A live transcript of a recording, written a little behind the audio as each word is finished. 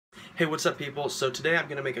Hey, what's up people? So today I'm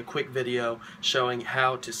going to make a quick video showing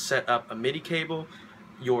how to set up a MIDI cable,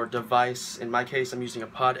 your device, in my case I'm using a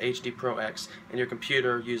Pod HD Pro X, and your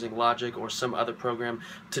computer using Logic or some other program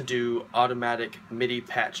to do automatic MIDI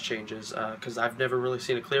patch changes, because I've never really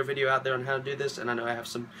seen a clear video out there on how to do this, and I know I have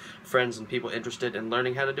some friends and people interested in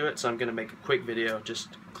learning how to do it, so I'm going to make a quick video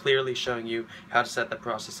just clearly showing you how to set that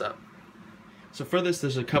process up. So for this,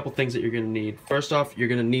 there's a couple things that you're going to need. First off, you're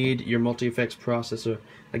going to need your multi-effects processor.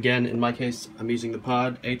 Again, in my case, I'm using the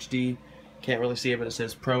Pod HD. Can't really see it, but it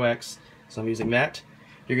says Pro X, so I'm using that.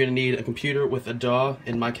 You're going to need a computer with a DAW.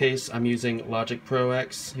 In my case, I'm using Logic Pro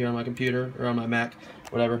X here on my computer, or on my Mac,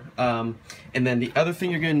 whatever. And then the other thing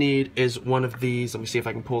you're going to need is one of these. Let me see if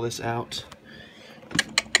I can pull this out.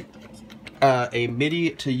 A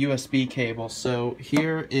MIDI to USB cable. So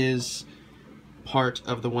here is part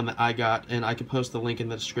of the one that I got, and I can post the link in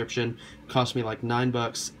the description. It cost me like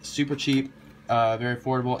 $9, super cheap, very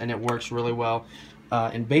affordable, and it works really well.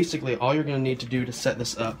 And basically all you're going to need to do to set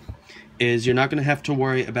this up is you're not going to have to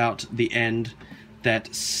worry about the end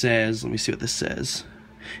that says, let me see what this says.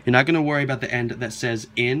 You're not going to worry about the end that says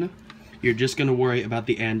in, you're just going to worry about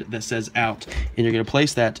the end that says out, and you're going to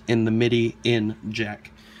place that in the MIDI in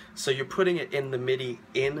jack. So you're putting it in the MIDI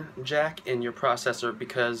in jack in your processor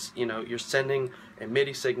because, you know, you're sending a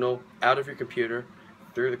MIDI signal out of your computer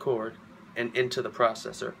through the cord and into the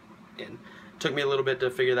processor in. Took me a little bit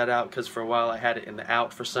to figure that out because for a while I had it in the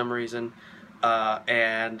out for some reason,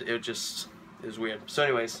 and it was weird. So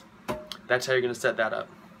anyways, that's how you're going to set that up.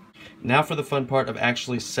 Now for the fun part of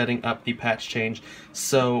actually setting up the patch change.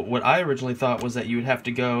 So what I originally thought was that you would have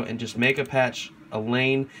to go and just make a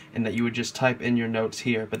lane, and that you would just type in your notes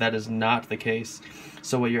here, but that is not the case.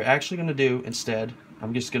 So what you're actually going to do instead,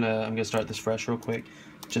 I'm gonna start this fresh real quick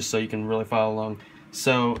just so you can really follow along.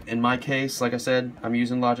 So in my case, like I said, I'm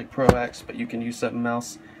using Logic Pro X, but you can use something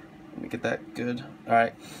else. Let me get that good.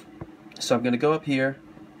 Alright, so I'm gonna go up here,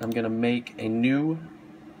 I'm gonna make a new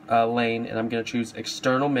lane, and I'm gonna choose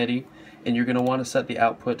external MIDI, and you're gonna want to set the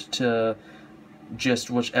output to just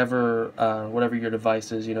whichever, whatever your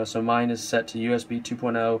device is, you know. So mine is set to USB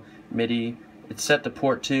 2.0 MIDI. It's set to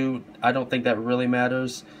port 2. I don't think that really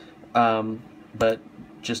matters, but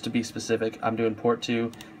just to be specific, I'm doing port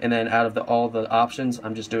 2, and then out of all the options,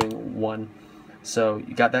 I'm just doing 1. So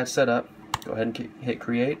you got that set up. Go ahead and hit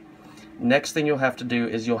create. Next thing you'll have to do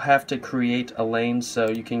is you'll have to create a lane, so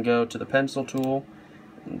you can go to the pencil tool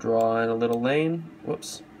and draw in a little lane.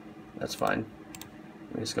 Whoops, that's fine.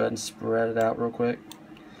 Let me just go ahead and spread it out real quick.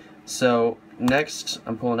 So next,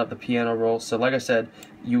 I'm pulling up the piano roll. So like I said,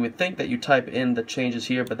 you would think that you type in the changes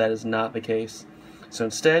here, but that is not the case. So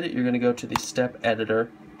instead, you're going to go to the step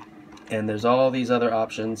editor, and there's all these other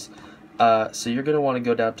options. So you're going to want to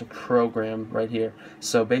go down to program right here.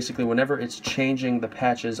 So basically, whenever it's changing the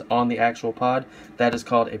patches on the actual pod, that is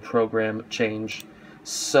called a program change.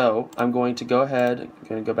 So I'm going to go ahead, I'm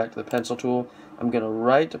going to go back to the pencil tool. I'm going to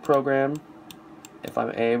write the program. If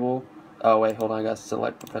I'm able, oh wait, hold on, I gotta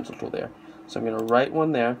select the pencil tool there. So I'm gonna write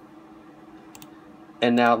one there,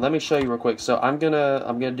 and now let me show you real quick. So I'm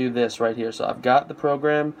gonna do this right here. So I've got the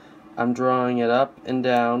program, I'm drawing it up and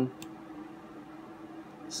down.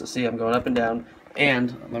 So see, I'm going up and down,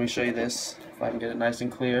 and let me show you this if I can get it nice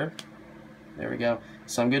and clear. There we go.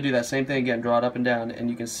 So I'm gonna do that same thing again, draw it up and down, and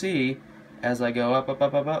you can see as I go up, up,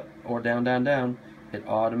 up, up, up, or down, down, down, it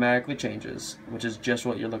automatically changes, which is just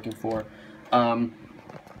what you're looking for.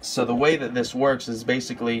 So the way that this works is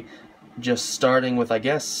basically just starting with, I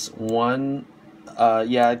guess, 1,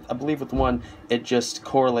 yeah, I believe with 1, it just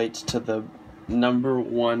correlates to the number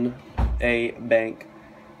 1A bank,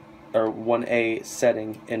 or 1A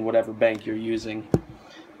setting in whatever bank you're using.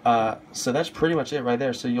 So that's pretty much it right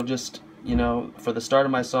there. So you'll just, you know, for the start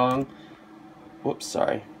of my song, whoops,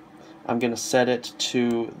 sorry, I'm going to set it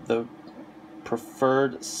to the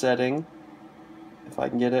preferred setting, if I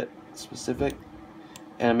can get it specific.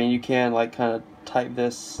 And I mean, you can like kind of type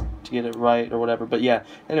this to get it right or whatever, but yeah,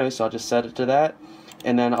 anyway, so I'll just set it to that,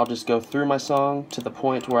 and then I'll just go through my song to the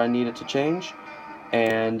point where I need it to change,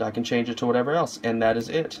 and I can change it to whatever else, and that is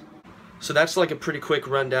it. So that's like a pretty quick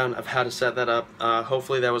rundown of how to set that up.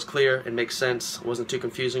 Hopefully that was clear and makes sense, wasn't too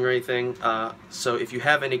confusing or anything. So if you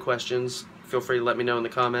have any questions, feel free to let me know in the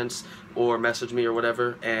comments or message me or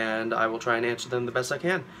whatever, and I will try and answer them the best I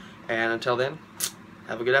can. And until then,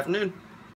 have a good afternoon.